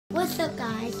What's up,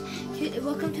 guys?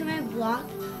 Welcome to my vlog.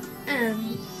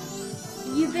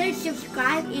 You better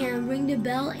subscribe and ring the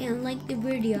bell and like the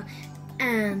video.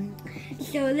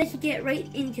 So let's get right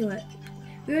into it.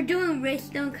 We're doing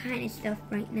redstone kind of stuff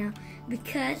right now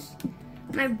because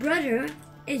my brother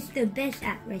is the best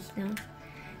at redstone,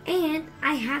 and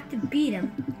I have to beat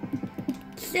him.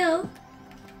 So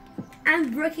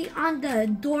I'm working on the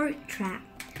door trap.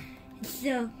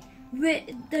 So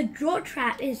the door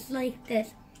trap is like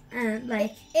this.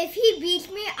 Like if he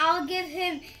beats me, I'll give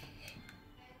him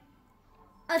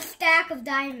a stack of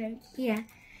diamonds. Yeah,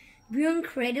 we're in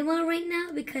creative mode right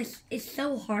now because it's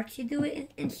so hard to do it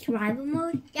in survival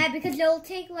mode. Yeah, because it'll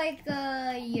take like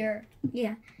a year.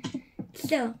 Yeah.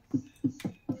 So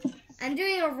I'm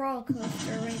doing a roller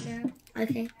coaster right now.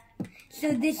 Okay.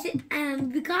 So this is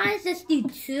we gotta just do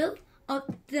 2 of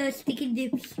the sticky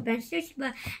dispensers,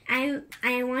 but I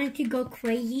wanted to go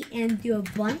crazy and do a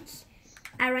bunch.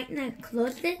 I right now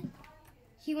closed it.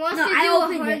 He wants to do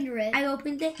 100. I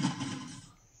opened it.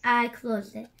 I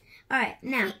closed it. Alright,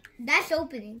 now. That's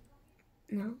opening.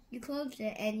 No. You closed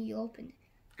it and you opened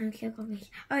it. Okay,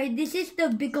 alright, this is the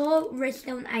big old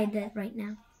redstone I did right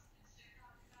now.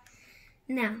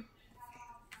 Now.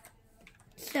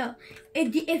 So,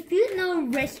 if you know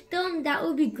redstone, that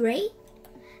would be great.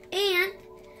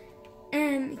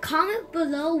 And comment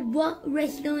below what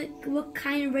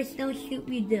kind of redstone should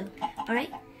we do.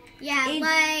 Alright? Yeah,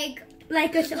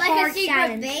 like a secret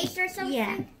challenge. base or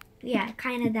something? Yeah,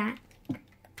 kind of that.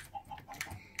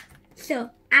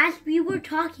 So, as we were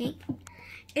talking,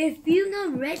 if you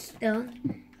know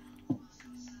redstone,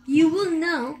 you will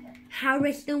know how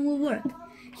redstone will work.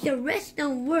 So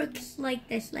redstone works like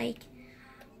this. Like,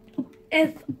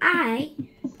 if I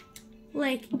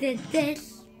did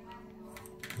this,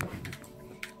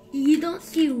 you don't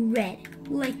see red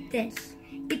like this.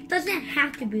 It doesn't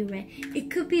have to be red. It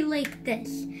could be like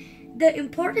this. The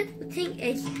important thing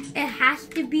is it has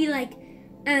to be like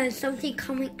something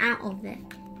coming out of it.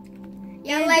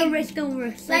 Yeah, and like the redstone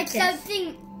works like this.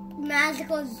 something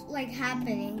magical is like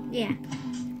happening. Yeah.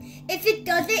 If it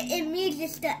doesn't, it means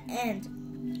it's the end.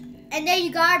 And then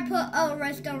you gotta put a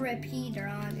redstone repeater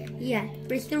on it. Yeah,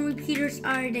 redstone repeaters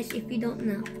are this if you don't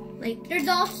know. Like there's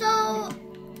also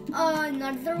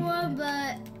another one,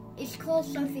 but it's called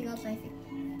something else, I think.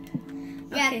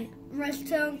 Okay. Yeah,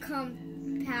 redstone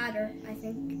compounder, I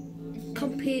think.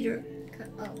 Computer.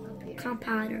 Computer.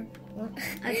 Compounder. What?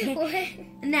 Okay. What?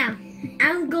 Now,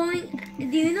 I'm going.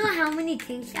 Do you know how many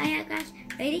things I have, guys?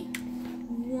 Ready?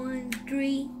 1,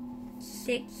 3,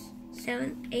 6,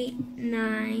 7, 8,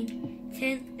 9,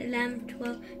 10, 11,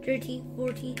 12, 13,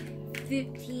 14,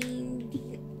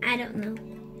 15. I don't know.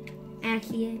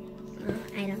 Actually,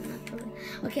 I don't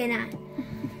know. Okay, now.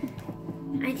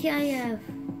 I think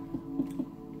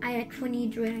I have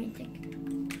 23, I think.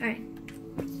 Alright.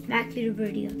 Back to the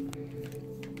video.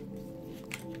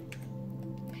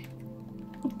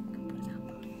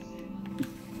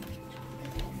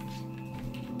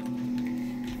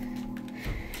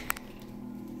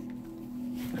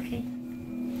 Okay.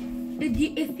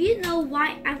 If you know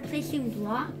why I'm placing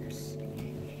blocks,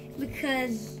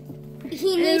 because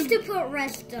he needs to put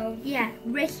redstone. Yeah,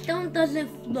 redstone doesn't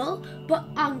flow, but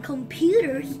on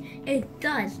computers it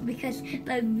does, because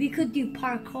like we could do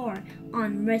parkour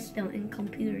on redstone in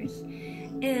computers,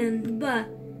 but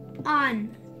on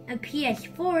a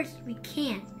PS4s we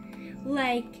can't.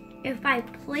 Like if I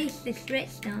place this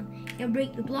redstone and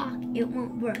break the block, it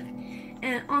won't work.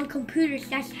 And on computers,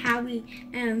 that's how we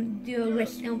do a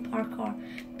redstone parkour.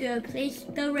 Place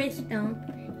the redstone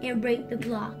and break the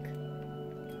block.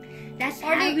 That's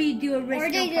how we do a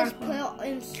redstone parkour. Or they just put it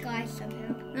in the sky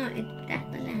somehow. No,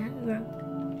 that doesn't have to work.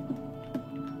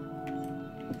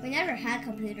 We never had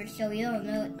computers, so we don't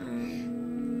know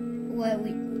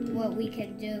what we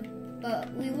can do.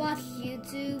 But we watch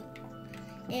YouTube,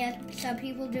 and some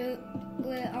people do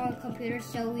it on computers,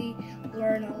 so we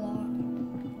learn a lot.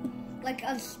 Like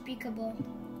Unspeakable.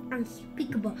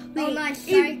 Unspeakable. Wait,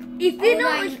 if you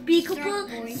know Unspeakable,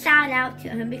 shout out to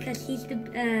him because he's a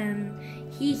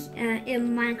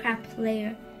Minecraft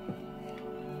player.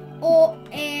 Oh,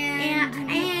 and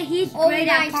he's great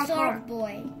at parkour. Shark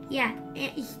Boy. Yeah,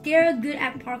 and they're good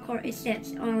at parkour. It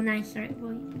says nice Shark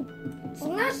Boy.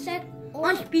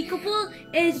 Unspeakable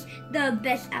is the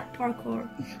best at parkour.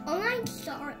 Online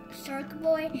Shark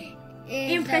Boy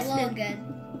is Impressive. Logan.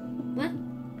 What?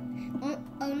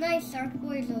 Nice Shark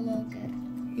Boy is a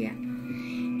Logan. Yeah.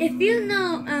 If you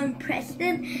know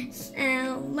Preston,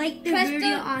 like the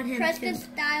video on him.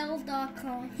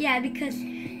 PrestonStyles.com. Yeah, because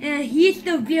he's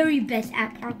the very best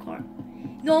at parkour.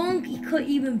 No one could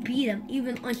even beat him,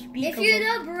 even Unspeakable. If you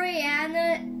know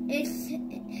Brianna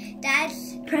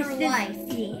that's Press her this. wife.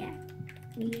 Yeah.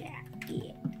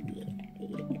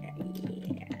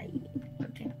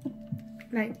 Okay.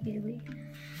 Right, either way.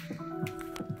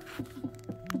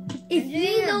 If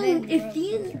you know, if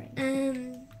you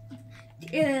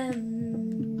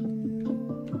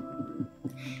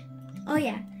oh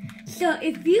yeah. So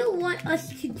if you want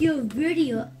us to do a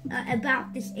video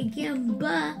about this again,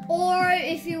 or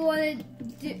if you want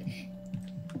to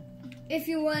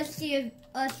see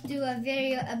us do a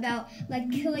video about like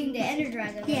killing the Ender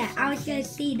Dragon. Yeah, I was gonna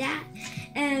see that.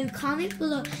 And comment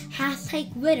below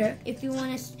 #Wither if you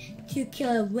want us to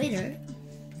kill a Wither.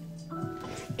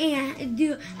 And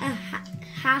do a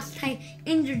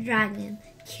 #Ender Dragon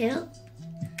kill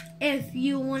if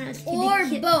you want us to or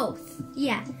both.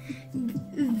 Yeah.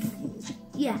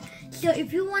 Yeah. So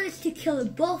if you want us to kill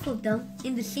both of them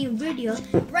in the same video,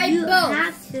 Write you both.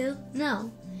 have to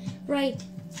write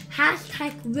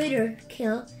 #Wither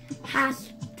kill,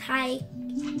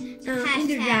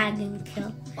 Ender Dragon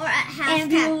kill. Or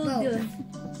And we will both. do it.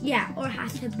 Yeah, or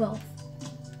both.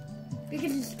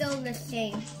 Because it's still the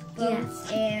same.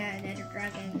 Both and Ender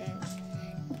Dragon, and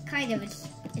kind of it's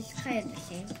kind of the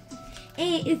same.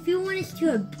 And if you want us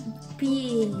to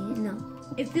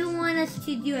if you want us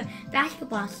to do a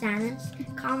basketball challenge,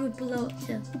 comment below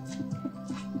too.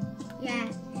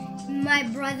 Yeah, my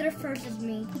brother versus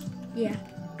me. Yeah,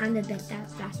 I'm the best at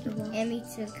basketball. And me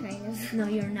too, kind of. No,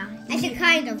 you're not. I said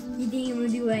kind of. You didn't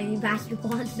even do any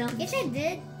basketball and stuff. Yes, I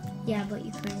did. Yeah, but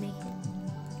you couldn't make it.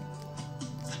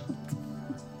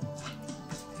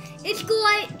 It's cool.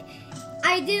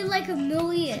 I did like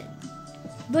 1,000,000.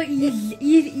 But you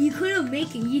couldn't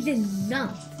make it. You just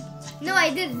jumped. No,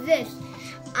 I did this.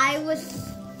 I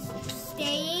was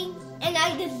staying and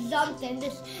I just jumped and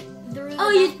just threw.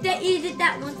 Oh, you did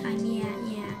that one time. Yeah.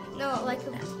 No, like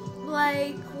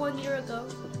 1 year ago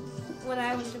when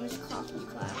I was in Miss Kaufman's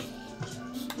class.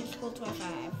 School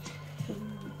 25.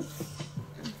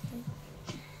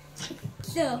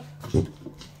 So,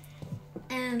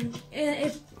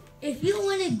 if you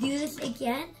want to do this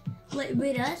again, like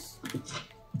with us,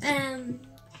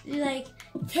 like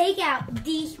take out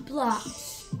these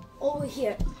blocks over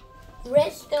here,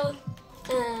 redstone,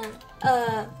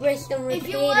 redstone If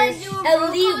you want to do a a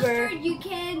roller lever, coaster, you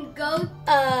can go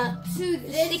to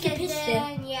this sticky and piston,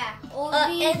 then, yeah, all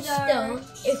end these stone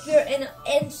if you're in an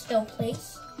end stone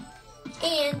place,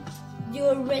 and do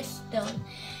a redstone.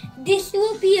 This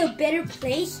will be a better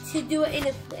place to do it in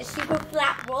a super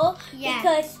flat world,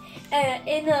 because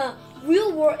in a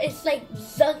real world it's like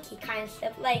zunky kind of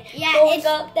stuff, like going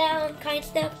up, down kind of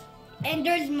stuff. And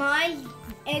there's mines,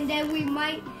 and then we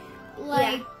might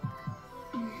like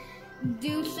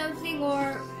do something,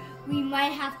 or we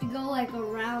might have to go like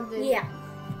around it.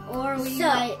 Or we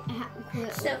might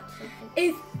quit.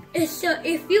 If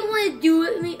you want to do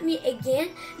it with me again,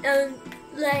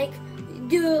 like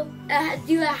do a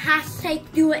 #do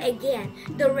it again,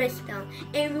 the redstone,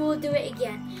 and we will do it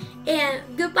again. And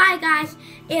goodbye, guys,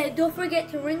 and don't forget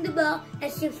to ring the bell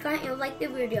and subscribe and like the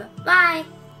video. Bye.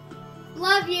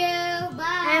 Love you.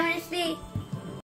 Bye. Have a nice day.